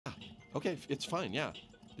Okay, it's fine, yeah.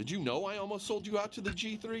 Did you know I almost sold you out to the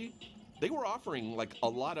G3? They were offering like a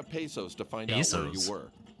lot of pesos to find out where you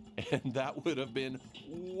were. And that would have been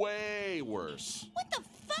way worse. What the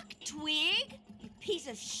fuck, Twig? You piece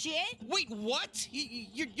of shit. Wait, what?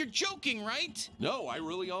 You're joking, right? No, I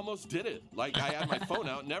really almost did it. Like, I had my phone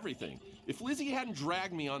out and everything. If Lizzie hadn't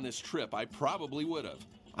dragged me on this trip, I probably would have.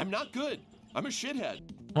 I'm not good. I'm a shithead.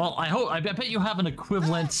 Well, I bet you have an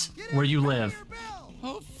equivalent where you live.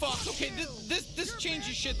 Oh, fuck. Okay, this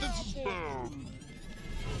changes shit.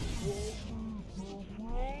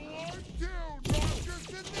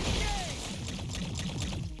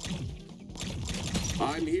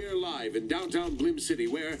 I'm here live in downtown Blim City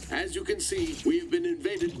where, as you can see, we have been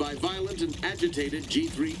invaded by violent and agitated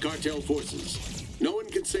G3 cartel forces. No one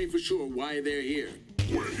can say for sure why they're here.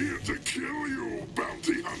 We're here to kill you,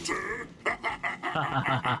 bounty hunter!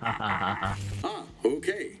 Ah,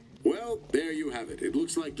 okay. Well, there you have it. It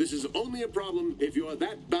looks like this is only a problem if you're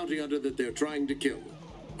that bounty hunter that they're trying to kill.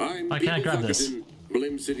 I'm Peter Fuckerton,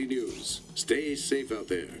 Blim City News. Stay safe out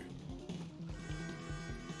there.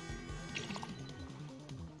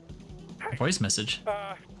 Voice message.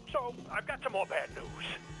 So, I've got some more bad news.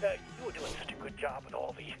 You were doing such a good job with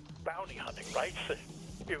all the bounty hunting, right?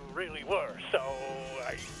 You really were. So,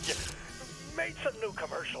 I made some new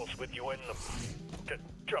commercials with you in them to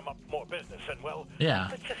drum up more business. And, well,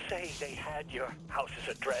 let's just say they had your house's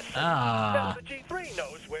address. Now the G3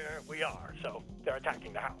 knows where we are, so they're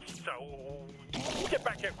attacking the house. So, get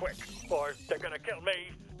back here quick, or they're gonna kill me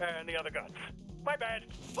and the other guns. My bad.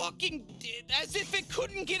 Fucking as if it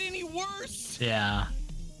couldn't get any worse. Yeah.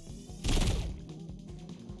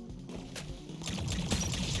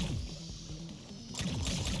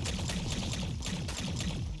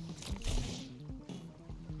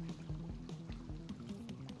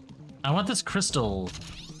 I want this crystal.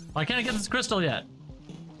 Why can't I get this crystal yet?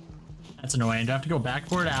 That's annoying. Do I have to go back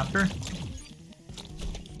for it after?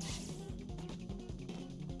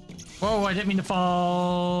 Whoa, I didn't mean to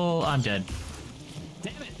fall. I'm dead.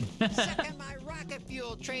 Damn it. Suck on my rocket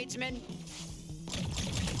fuel, tradesman.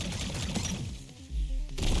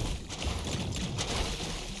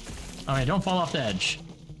 Alright, don't fall off the edge.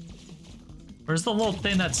 Where's the little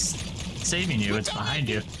thing that's saving you? It's behind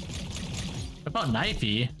you. What about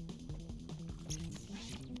Knifey?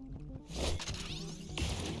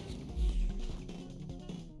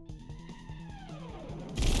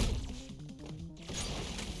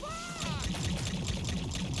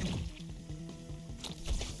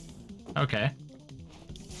 Okay.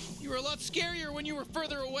 You were a lot scarier when you were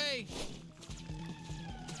further away.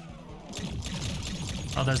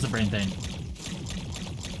 Oh, there's the brain thing.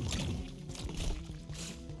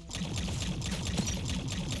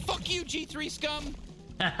 Fuck you, G3 scum.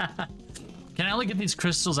 Can I only get these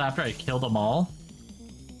crystals after I kill them all?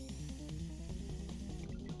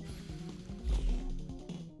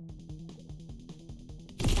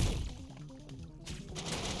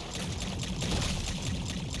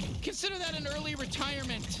 Consider that an early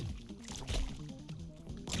retirement.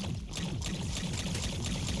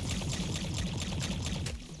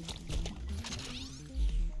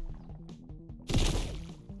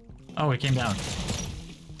 Oh, it came down.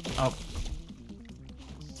 Oh.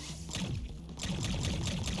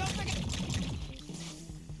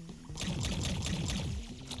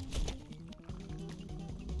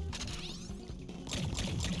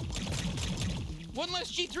 One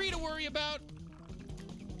less G3 to worry about.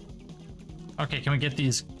 Okay, can we get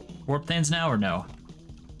these warp things now or no?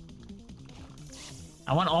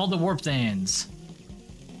 I want all the warp things.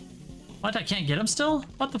 What? I can't get them still?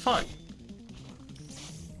 What the fuck?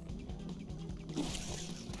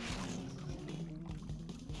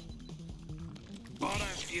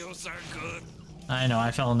 Butterfuels are good. I know,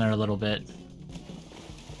 I fell in there a little bit.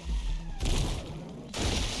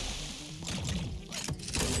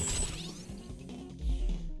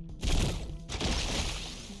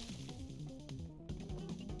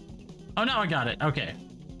 Oh, now I got it. Okay.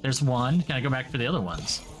 There's one. Can I go back for the other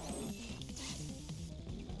ones?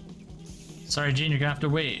 Sorry, Gene, you're gonna have to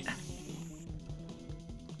wait.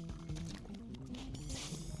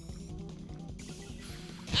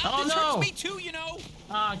 Oh, this no! hurts me too, you know.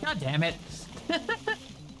 God damn it.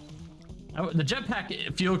 The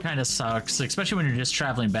jetpack fuel kind of sucks, especially when you're just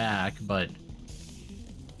traveling back, but...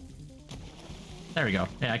 There we go.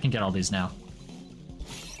 Yeah, I can get all these now.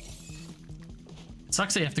 It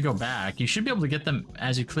sucks that you have to go back. You should be able to get them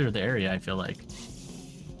as you clear the area, I feel like.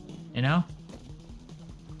 You know?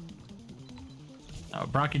 Oh,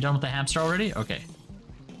 Brock, you done with the hamster already? Okay.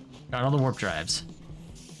 Got all the warp drives.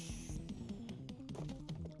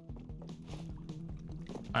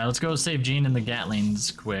 Alright, let's go save Gene and the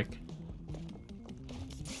Gatlings quick.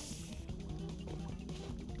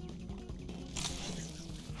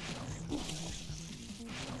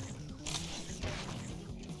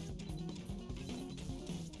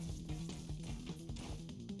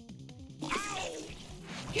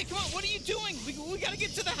 Okay, come on, what are you doing? We gotta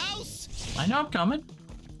get to the house. I know I'm coming.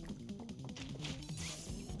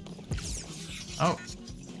 Oh.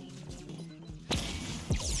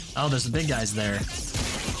 Oh, there's the big guys there.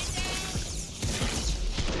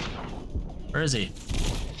 Where is he?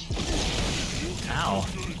 Ow.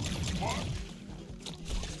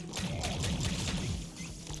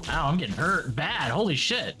 Ow, I'm getting hurt bad. Holy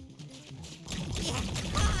shit. Yeah.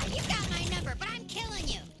 Oh, you got my number, but I'm killing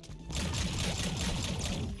you.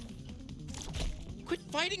 Quit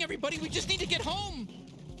fighting, everybody. We just need to get home.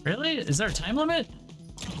 Really? Is there a time limit?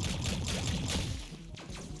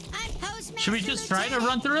 I'm Postmaster Should we just try to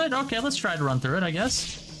run through it? Okay, let's try to run through it, I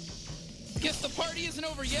guess. Guess the party isn't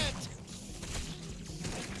over yet.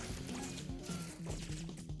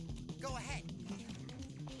 Go ahead.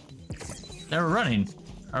 They were running.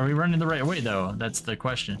 Are we running the right way, though? That's the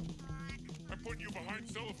question. I'm putting you behind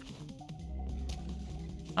cellophane.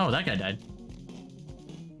 Oh, that guy died.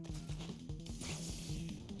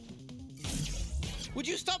 Would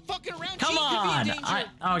you stop fucking around? Come Gene could be in on! danger.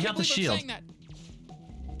 I got the Can't believe I'm shield. saying that.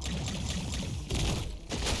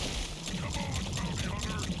 Come on, bounty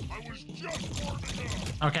hunter. I was just warming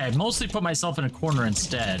up. Okay, I mostly put myself in a corner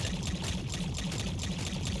instead.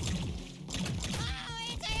 Oh,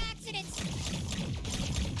 antioxidants.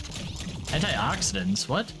 Antioxidants?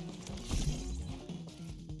 What?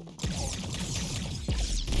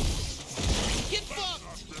 Get fucked.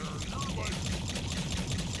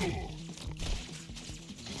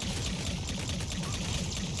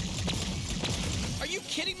 Are you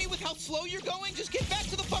kidding me with how slow you're going? Just get back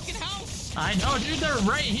to the fucking house. I know, dude, they're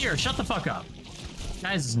right here. Shut the fuck up.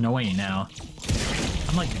 Guys is annoying now.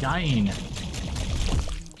 I'm like dying.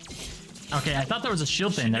 Okay, I thought there was a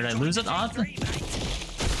shield thing. Did I lose it? Awesome.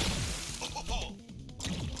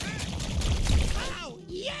 Ow!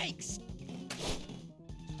 Yikes!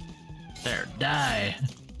 There, die.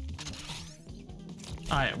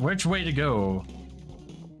 Alright, which way to go?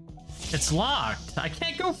 It's locked. I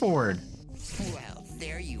can't go forward. Well,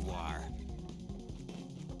 there you are.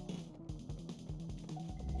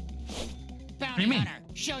 What do you mean?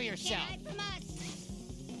 Show yourself. Get from us.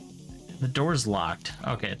 The door's locked.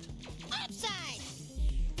 Okay. Upside.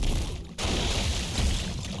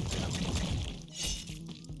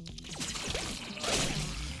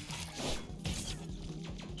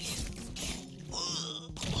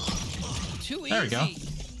 Too easy. There we go.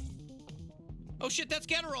 Oh shit, that's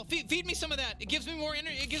Gatterall. Feed me some of that. It gives me more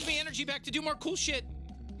energy. It gives me energy back to do more cool shit.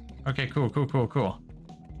 Okay, cool.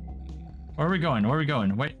 Where are we going? Where are we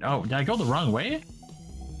going? Wait, oh, did I go the wrong way?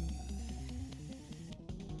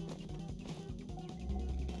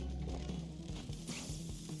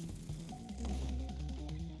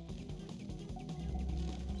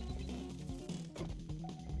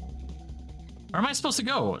 Where am I supposed to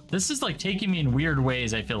go? This is like taking me in weird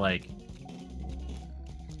ways, I feel like.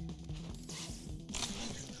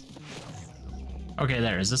 Okay,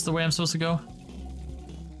 there. Is this the way I'm supposed to go?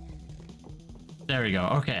 There we go.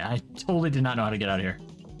 Okay, I totally did not know how to get out of here.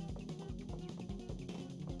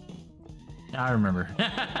 Now I remember.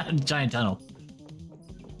 Giant tunnel.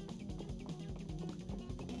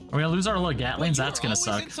 Are we gonna lose our little Gatlings? That's gonna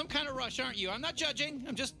suck. In some kind of rush, aren't you? I'm not judging.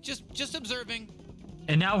 I'm just observing.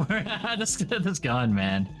 And now we're this gun,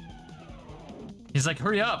 man. He's like,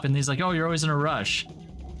 hurry up, and he's like, oh, you're always in a rush.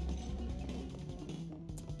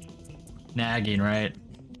 Nagging, right?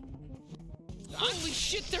 Holy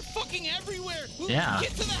shit, they're fucking everywhere. Yeah.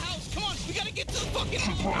 Get to the house. Come on, we gotta get to the fucking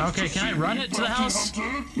house. Okay, can I run it to the house?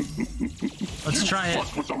 Let's try it.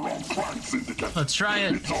 Let's try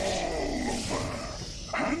it. It's all over.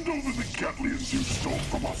 Hand over the Gatlians you stole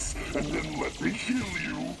from us, and then let me kill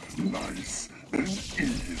you nice and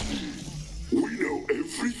easy. We know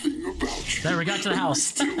everything about you. There, we got to the house.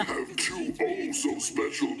 Still have two so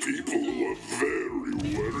special people who are very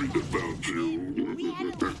worried about you.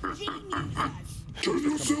 Turn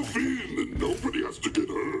yourself in, and nobody has to get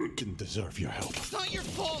hurt. Didn't deserve your help. It's not your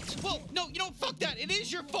fault. Well, no, you know, fuck that. It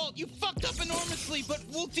is your fault. You fucked up enormously, but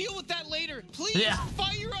we'll deal with that later. Please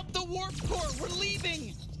fire up the warp core. We're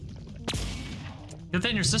leaving. Good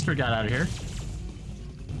thing your sister got out of here.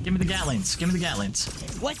 Give me the Gatlings. Give me the Gatlings.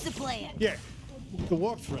 What's the plan? Yeah, the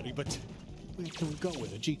warp's ready, but where can we go where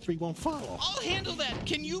the G3 won't follow? I'll handle that.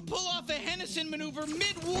 Can you pull off a Hennison maneuver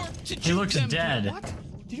mid-warp to juke He looks them? dead. What?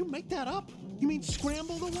 Did you make that up? You mean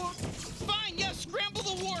scramble the warp? Fine, yes, scramble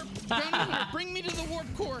the warp. Bounty hunter, bring me to the warp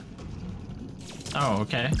core. Oh,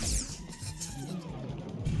 okay.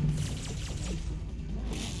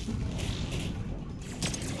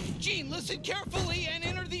 Gene, listen carefully and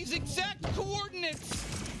enter these exact coordinates.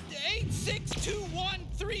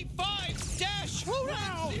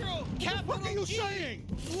 862135-10. Cap capital What are you G, saying?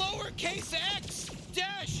 lowercase x,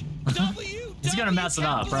 dash, W, He's gonna mess it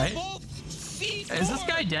up, right? C4, Is this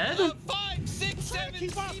guy dead? 5, 6, 7, C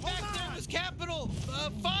back there was capital.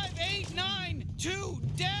 5, 8, 9, 2,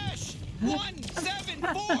 dash, 1, 7,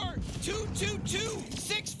 4, 2, 2, 2,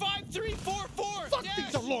 6, 5, 3, 4, 4. Fuck,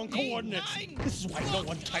 these are long coordinates. 9, This is why no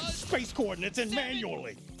one types space coordinates in 7,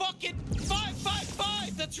 manually. Fucking 5, 5,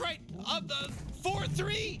 5. That's right. 4,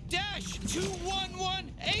 3, dash, 2, 1,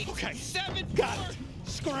 1, 8, Okay, 7, got 4. it.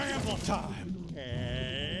 Scramble time.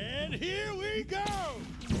 And here we go.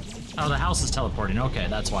 Oh, the house is teleporting. Okay,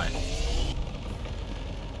 that's why.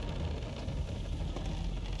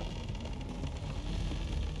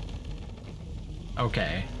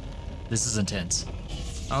 Okay. This is intense.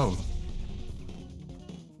 Oh.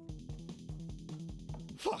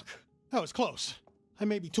 Fuck. That was close. I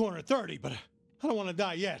may be 230, but I don't want to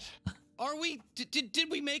die yet. Are we? Did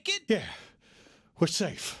we make it? Yeah. We're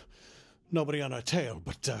safe. Nobody on our tail,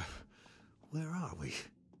 but, where are we?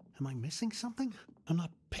 Am I missing something? I'm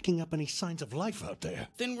not picking up any signs of life out there.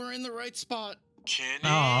 Then we're in the right spot.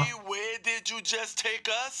 Kenny, where did you just take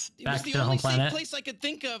us? It was the only safe place I could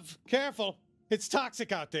think of. Careful. It's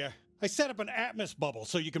toxic out there. I set up an atmos bubble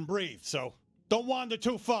so you can breathe, so don't wander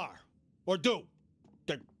too far. Or do.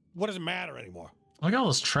 What does it matter anymore? Look at all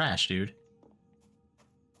this trash, dude.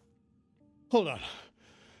 Hold on.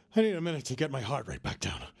 I need a minute to get my heart rate back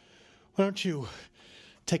down. Why don't you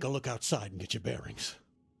take a look outside and get your bearings?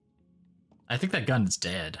 I think that gun is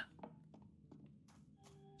dead.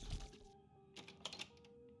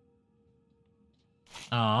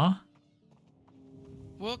 Aw.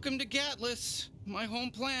 Welcome to Gatlas, my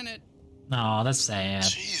home planet. Aw, that's sad.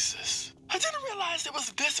 Jesus. I didn't realize it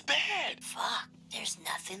was this bad. Fuck, there's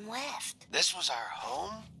nothing left. This was our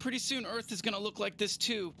home? Pretty soon Earth is gonna look like this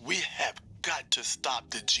too. We have got to stop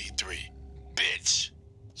the G3. Bitch.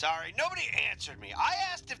 Sorry, nobody answered me. I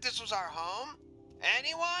asked if this was our home.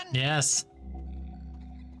 Anyone? Yes.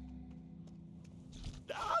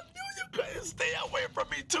 I knew you couldn't stay away from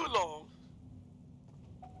me too long.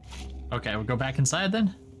 Okay, we'll go back inside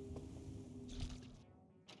then.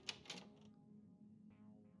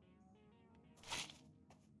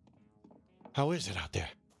 How is it out there?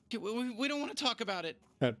 We don't want to talk about it.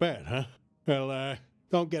 That bad, huh? Well,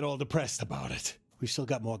 don't get all depressed about it. We still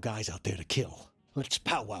got more guys out there to kill. Let's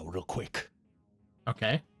powwow real quick.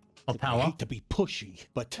 Okay. I'll I powwow. hate to be pushy,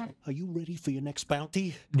 but are you ready for your next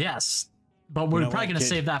bounty? Yes. But we're probably going to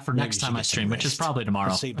save that for next time I stream, which is probably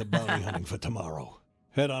tomorrow. I'll save the bounty hunting for tomorrow.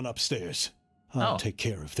 Head on upstairs. I'll take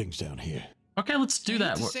care of things down here. Okay, let's do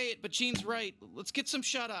that. I hate to say it, but Gene's right. Let's get some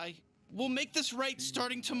shut-eye. We'll make this right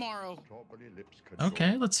starting tomorrow.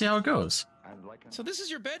 Okay, let's see how it goes. So this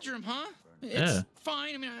is your bedroom, huh? It's Yeah.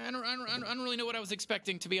 fine. I mean, I don't really know what I was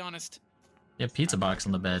expecting, to be honest. Yeah, pizza box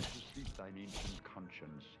on the bed.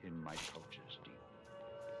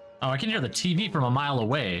 Oh, I can hear the TV from a mile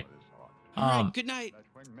away. All right, good night.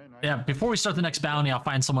 Yeah, before we start the next bounty, I'll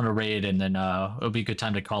find someone to raid, and then it'll be a good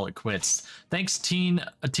time to call it quits. Thanks,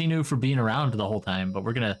 Tinu, for being around the whole time, but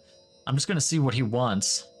I'm just gonna see what he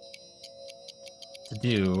wants to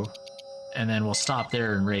do, and then we'll stop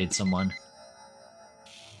there and raid someone.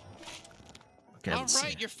 Okay, All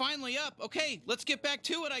right, you're finally up. Okay, let's get back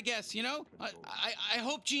to it, I guess, you know? I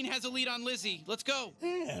hope Gene has a lead on Lizzie. Let's go.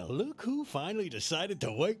 Yeah, look who finally decided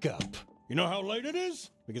to wake up. You know how late it is?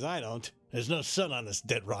 Because I don't. There's no sun on this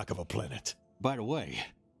dead rock of a planet. By the way,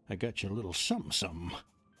 I got you a little something.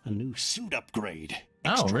 A new suit upgrade.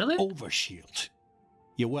 Oh, really? Overshield.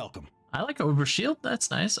 You're welcome. I like overshield. That's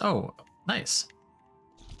nice. Oh, nice.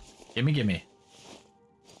 Gimme.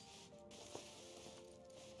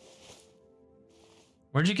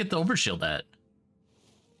 Where'd you get the overshield at?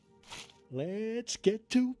 Let's get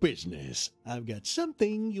to business. I've got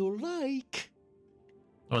something you'll like.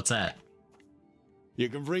 What's that? You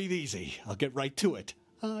can breathe easy. I'll get right to it.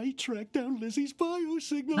 I tracked down Lizzie's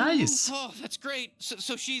biosignal. Nice. Oh, that's great.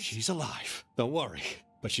 So she's... She's alive. Don't worry.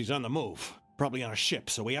 But she's on the move. Probably on a ship,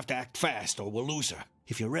 so we have to act fast or we'll lose her.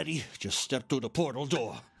 If you're ready, just step through the portal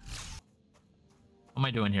door. What am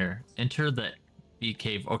I doing here? Enter the bee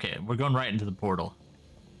cave. Okay, we're going right into the portal.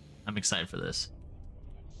 I'm excited for this.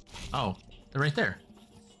 Oh, they're right there.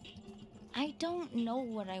 I don't know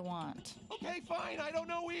what I want. Okay, fine. I don't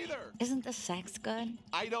know either. Isn't the sex good?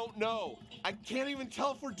 I don't know. I can't even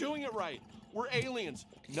tell if we're doing it right. We're aliens.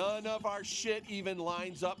 None of our shit even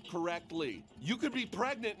lines up correctly. You could be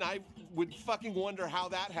pregnant and I would fucking wonder how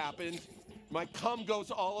that happened. My cum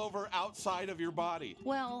goes all over outside of your body.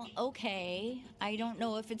 Well, okay. I don't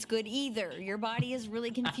know if it's good either. Your body is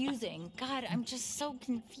really confusing. God, I'm just so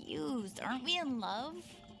confused. Aren't we in love?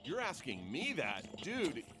 You're asking me that?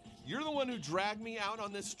 Dude, You're the one who dragged me out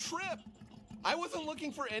on this trip. I wasn't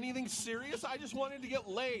looking for anything serious. I just wanted to get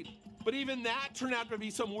laid. But even that turned out to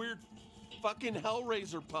be some weird fucking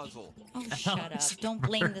Hellraiser puzzle. Oh, shut up. Don't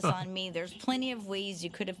blame this on me. There's plenty of ways you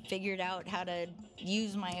could have figured out how to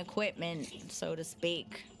use my equipment, so to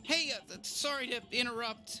speak. Hey, sorry to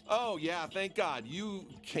interrupt. Oh, yeah, thank God. You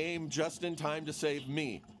came just in time to save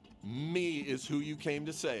me. Me is who you came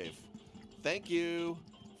to save. Thank you.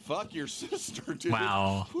 Fuck your sister, dude.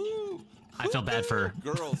 Wow. Woo. I feel bad for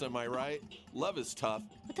girls, am I right? Love is tough.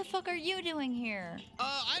 What the fuck are you doing here?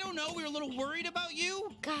 I don't know. We were a little worried about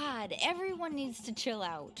you. God, everyone needs to chill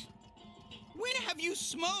out. When have you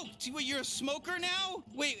smoked? Wait, you're a smoker now?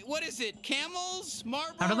 Wait, what is it? Camels?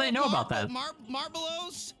 Marlboro? How do they know about that?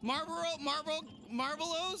 Marlboros? Marlboros?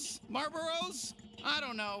 I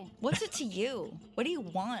don't know. What's it to you? What do you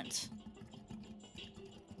want?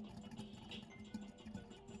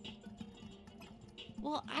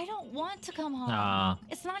 Well, I don't want to come home.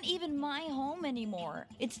 It's not even my home anymore.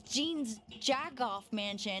 It's Jean's jack-off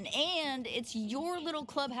mansion, and it's your little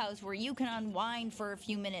clubhouse where you can unwind for a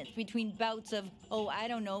few minutes between bouts of, oh, I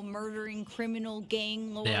don't know, murdering criminal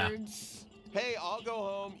gang lords. Yeah. Hey, I'll go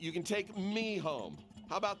home. You can take me home.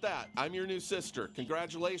 How about that? I'm your new sister.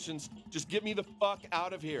 Congratulations. Just get me the fuck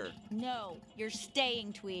out of here. No, you're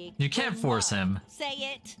staying, Tweeg. You can't force him. Say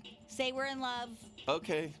it. Say we're in love.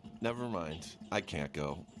 Okay, never mind. I can't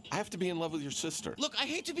go. I have to be in love with your sister. Look, I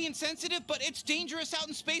hate to be insensitive, but it's dangerous out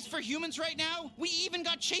in space for humans right now. We even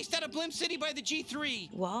got chased out of Blimp City by the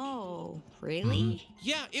G3. Whoa, really?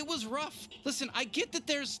 Yeah, it was rough. Listen, I get that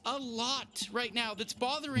there's a lot right now that's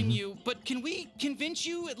bothering you, but can we convince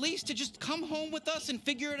you at least to just come home with us and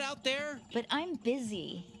figure it out there? But I'm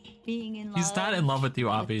busy being in love. He's not in love with you,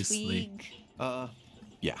 obviously.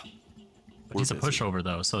 Yeah. But he's a pushover,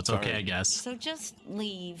 though, so it's okay, I guess. So just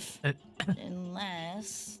leave.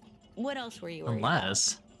 Unless... What else were you worried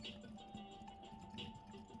Unless...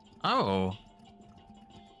 Oh.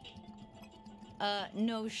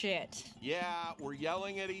 No shit. Yeah, we're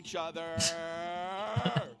yelling at each other.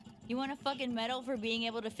 You want a fucking medal for being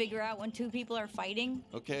able to figure out when two people are fighting?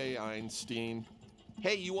 Okay, Einstein.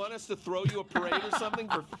 Hey, you want us to throw you a parade or something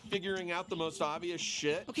for figuring out the most obvious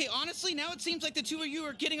shit? Okay, honestly, now it seems like the two of you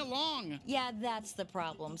are getting along. Yeah, that's the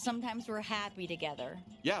problem. Sometimes we're happy together.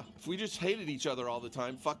 Yeah, if we just hated each other all the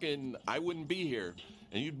time, fucking, I wouldn't be here.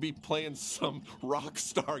 And you'd be playing some rock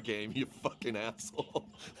star game, you fucking asshole.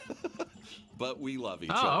 But we love each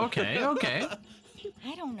other. Oh, okay, okay.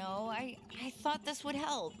 I don't know. I thought this would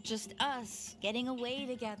help. Just us getting away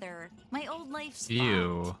together. My old life's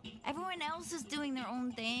fucked. Everyone else is doing their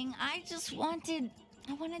own thing. I wanted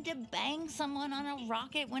to bang someone on a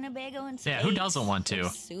rocket Winnebago in space. Yeah, who doesn't want to?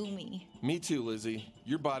 Sue me. Me too, Lizzie.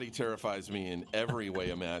 Your body terrifies me in every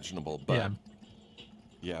way imaginable, but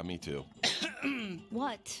yeah, me too.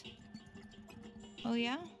 What? Oh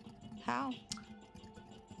yeah? How?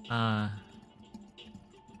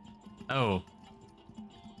 Oh.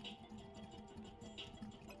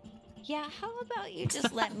 Yeah, how about you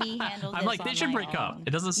just let me handle this? I'm like, they should break up. It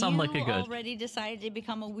doesn't sound like a good. You already decided to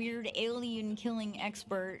become a weird alien killing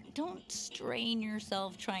expert. Don't strain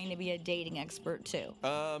yourself trying to be a dating expert too.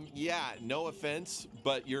 Yeah, no offense,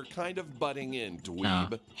 but you're kind of butting in,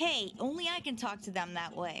 dweeb. Hey, only I can talk to them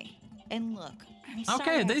that way. And look, I'm sorry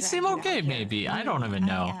Okay, they seem okay, maybe. I don't even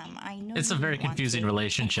know. I know it's a very confusing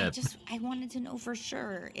relationship. I wanted to know for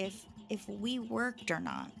sure if we worked or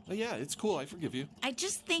not. Oh yeah, it's cool. I forgive you. I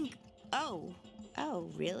just think, oh,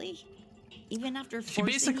 really? Even after she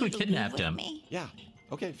basically kidnapped him. Me? Yeah.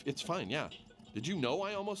 Okay, it's fine. Yeah. Did you know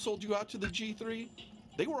I almost sold you out to the G3?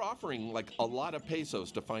 They were offering like a lot of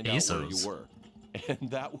pesos to find out where you were, and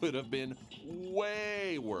that would have been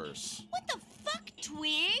way worse. What the fuck,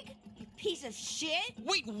 Twig? You piece of shit.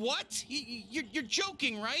 Wait, what? You're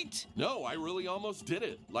joking, right? No, I really almost did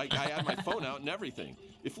it. Like, I had my phone out and everything.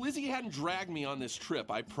 If Lizzie hadn't dragged me on this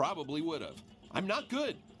trip, I probably would have. I'm not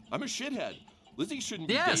good. I'm a shithead. Lizzie shouldn't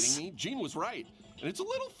be dating me. Jean was right. And it's a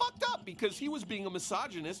little fucked up because he was being a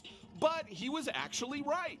misogynist, but he was actually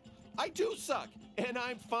right. I do suck, and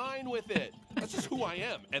I'm fine with it. That's just who I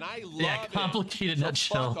am, and I love it. Complicated So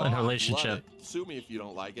nutshell in a relationship. Sue me if you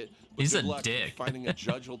don't like it. But He's good a luck dick. finding a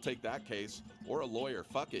judge who'll take that case, or a lawyer.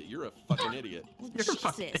 Fuck it, you're a fucking idiot. Well,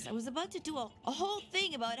 Jesus, I was about to do a whole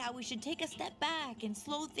thing about how we should take a step back and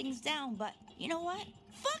slow things down, but you know what?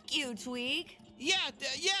 Fuck you, Tweeg. Yeah,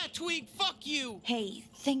 Tweeg, fuck you. Hey,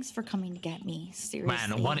 thanks for coming to get me. Seriously.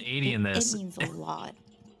 Man, 180 in this. It means a lot.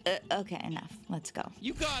 Okay, enough. Let's go.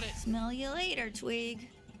 You got it. Smell you later, Tweeg.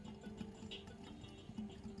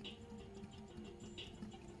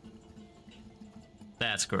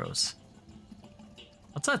 That's gross.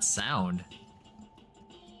 What's that sound?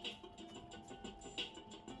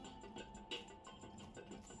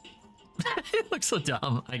 It looks so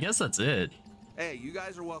dumb. I guess that's it. Hey, you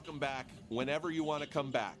guys are welcome back whenever you want to come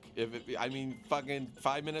back. I mean, fucking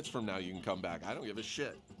 5 minutes from now you can come back. I don't give a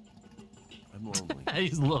shit. I'm lonely.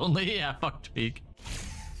 He's lonely. Yeah, fuck Tweak.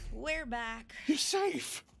 We're back. You're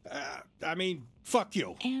safe. I mean, fuck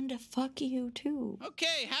you. And fuck you too.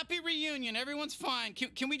 Okay, happy reunion. Everyone's fine.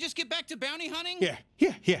 Can we just get back to bounty hunting?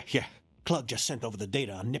 Yeah. Clug just sent over the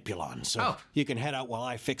data on Nipulon, so you can head out while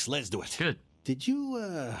I fix Lesduit. Good. Did you,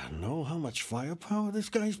 know how much firepower this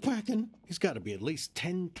guy's packing? He's got to be at least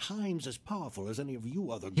 10 times as powerful as any of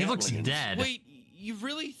you other He looks Gatlians. dead. Wait, you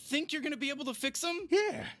really think you're gonna be able to fix them?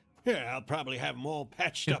 Yeah, I'll probably have them all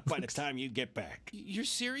patched up by the time you get back. You're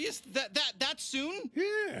serious? That soon?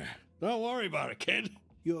 Yeah, don't worry about it, kid.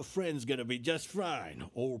 Your friend's gonna be just fine.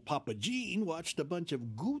 Old Papa Gene watched a bunch of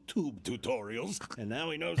GooTube tutorials, and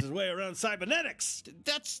now he knows his way around cybernetics.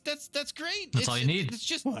 That's great. That's all you need. It's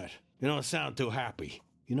just... What? You don't sound too happy.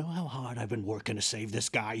 You know how hard I've been working to save this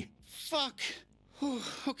guy? Fuck. Whew,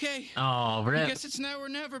 okay. Oh, Rip. I guess it's now or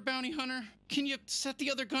never, bounty hunter. Can you set the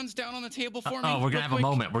other guns down on the table for me? Oh, we're gonna real have quick? a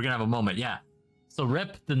moment. We're gonna have a moment. Yeah. So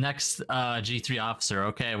Rip, the next G3 officer.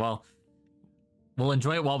 Okay, well, we'll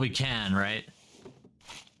enjoy it while we can, right?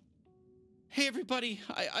 Hey, everybody.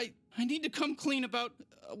 I need to come clean about...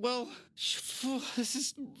 well, this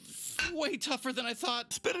is way tougher than I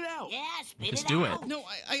thought. Spit it out. Yeah, spit Just it do out. it. No,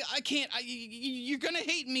 I can't. You're gonna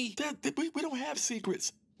hate me. We don't have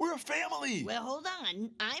secrets. We're a family. Well, hold on.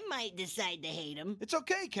 I might decide to hate him. It's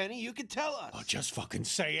okay, Kenny. You can tell us. Oh, just fucking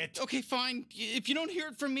say it. Okay, fine. If you don't hear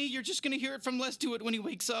it from me, you're just gonna hear it from Lesduit when he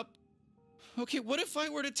wakes up. Okay, what if I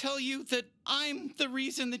were to tell you that I'm the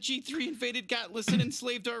reason the G3 invaded Gatlas and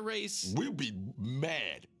enslaved our race? We'd be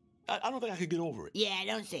mad. I don't think I could get over it. Yeah,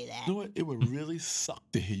 don't say that. You know what? It would really suck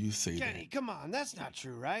to hear you say Kenny, come on. That's not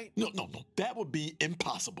true, right? that. No. That would be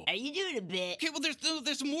impossible. Are you doing a bit? Okay, well,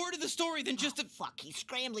 there's more to the story than just a... Fuck, he's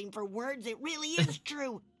scrambling for words. It really is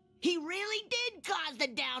true. He really did cause the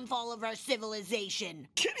downfall of our civilization.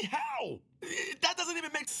 Kenny, how? That doesn't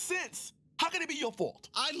even make sense. How can it be your fault?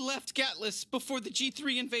 I left Gatlas before the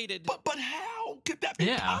G3 invaded. But how could that be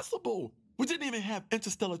possible? We didn't even have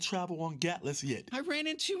interstellar travel on Gatlas yet. I ran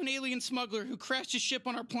into an alien smuggler who crashed his ship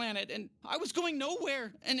on our planet, and I was going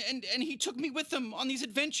nowhere, and he took me with him on these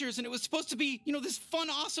adventures, and it was supposed to be, you know, this fun,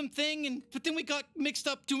 awesome thing, but then we got mixed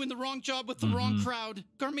up doing the wrong job with the wrong crowd,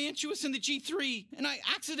 Garmantuous and the G3, and I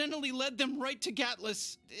accidentally led them right to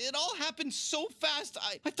Gatlas. It all happened so fast,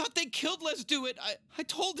 I thought they killed Lesduit. I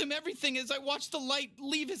told him everything as I watched the light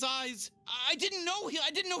leave his eyes. I didn't know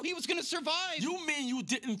he was gonna survive. You mean you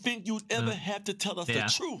didn't think you'd ever have to tell us the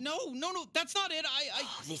truth? No, that's not it.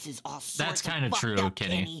 This is all sorts That's kind of fucked true, up,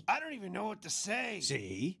 Kenny. I don't even know what to say.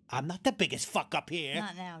 See? I'm not the biggest fuck up here.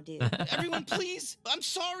 Not now, dude. Everyone, please. I'm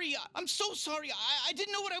sorry. I'm so sorry. I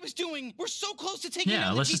didn't know what I was doing. We're so close to taking Yeah,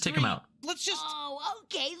 out the let's just take G3. him out. Let's just... Oh,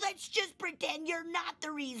 okay. Let's just pretend you're not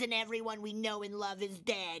the reason everyone we know and love is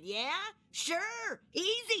dead, yeah? Sure.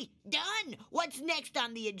 Easy. Done. What's next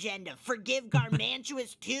on the agenda? Forgive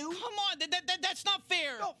Garmantuous too? Come on. That's not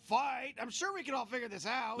fair. Don't fight. I'm sure we can all figure this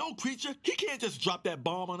out. No, creature. He can't just drop that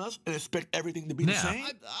bomb on us and expect everything to be the same.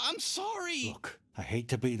 I'm sorry. Look, I hate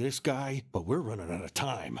to be this guy, but we're running out of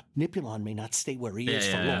time. Nipulon may not stay where he is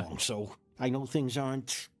for long, so I know things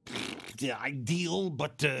aren't ideal,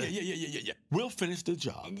 but... Yeah. We'll finish the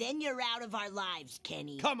job. And then you're out of our lives,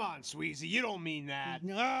 Kenny. Come on, Sweezy. You don't mean that.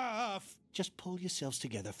 Just pull yourselves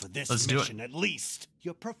together for this Let's do mission at least.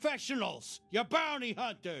 You're professionals. You're bounty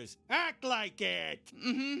hunters. Act like it.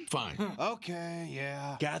 Fine. Okay,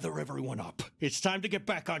 yeah. Gather everyone up. It's time to get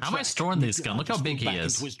back on track. How am I storing this gun? Look how big he back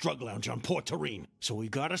is. into his drug lounge on Port Terine. So we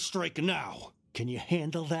gotta strike now. Can you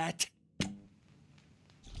handle that?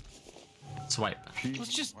 Swipe.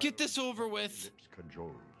 Let's just get this over with.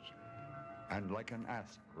 Cajoles, and like an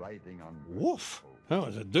asp riding on... Woof. That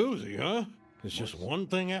was a doozy, huh? It's just one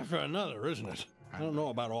thing after another, isn't it? I don't know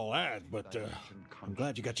about all that, but I'm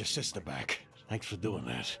glad you got your sister back. Thanks for doing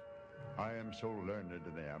that. I am so learned in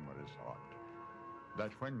the amorous art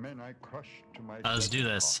that when men I crush to my... Let's do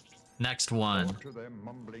this. Next one. To their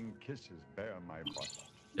mumbling kisses bear my butt.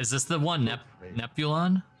 Is this the one,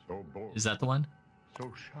 Nepulon? So bold, Is that the one?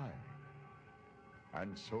 so shy,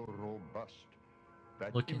 and so robust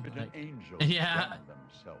that Looking impotent like... angels Yeah. drown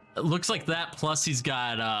themselves. It looks like that, plus he's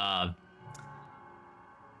got,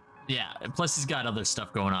 yeah, plus he's got other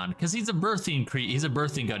stuff going on. Because he's a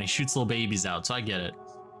birthing gun. He shoots little babies out, so I get it.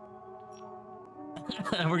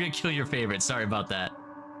 We're gonna kill your favorite. Sorry about that.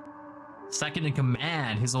 Second in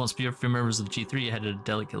command. He's the most few members of the G3 headed a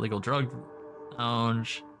delicate legal drug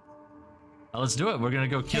Lounge. Let's do it. We're gonna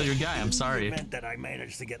go kill your guy. I'm sorry. In the event that I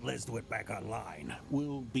manage to get Lesduit back online,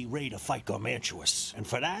 we'll be ready to fight Garmantuous. And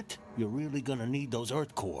for that, you're really gonna need those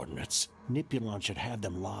Earth coordinates. Nipulon should have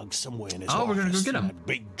them logged somewhere in his office. We're gonna go get them. That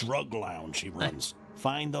big drug lounge he runs.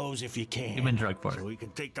 Find those if you can. Human drug for it. So we can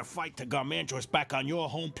take the fight to Garmantuous back on your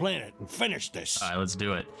home planet and finish this. All right, let's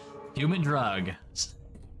do it. Human drug.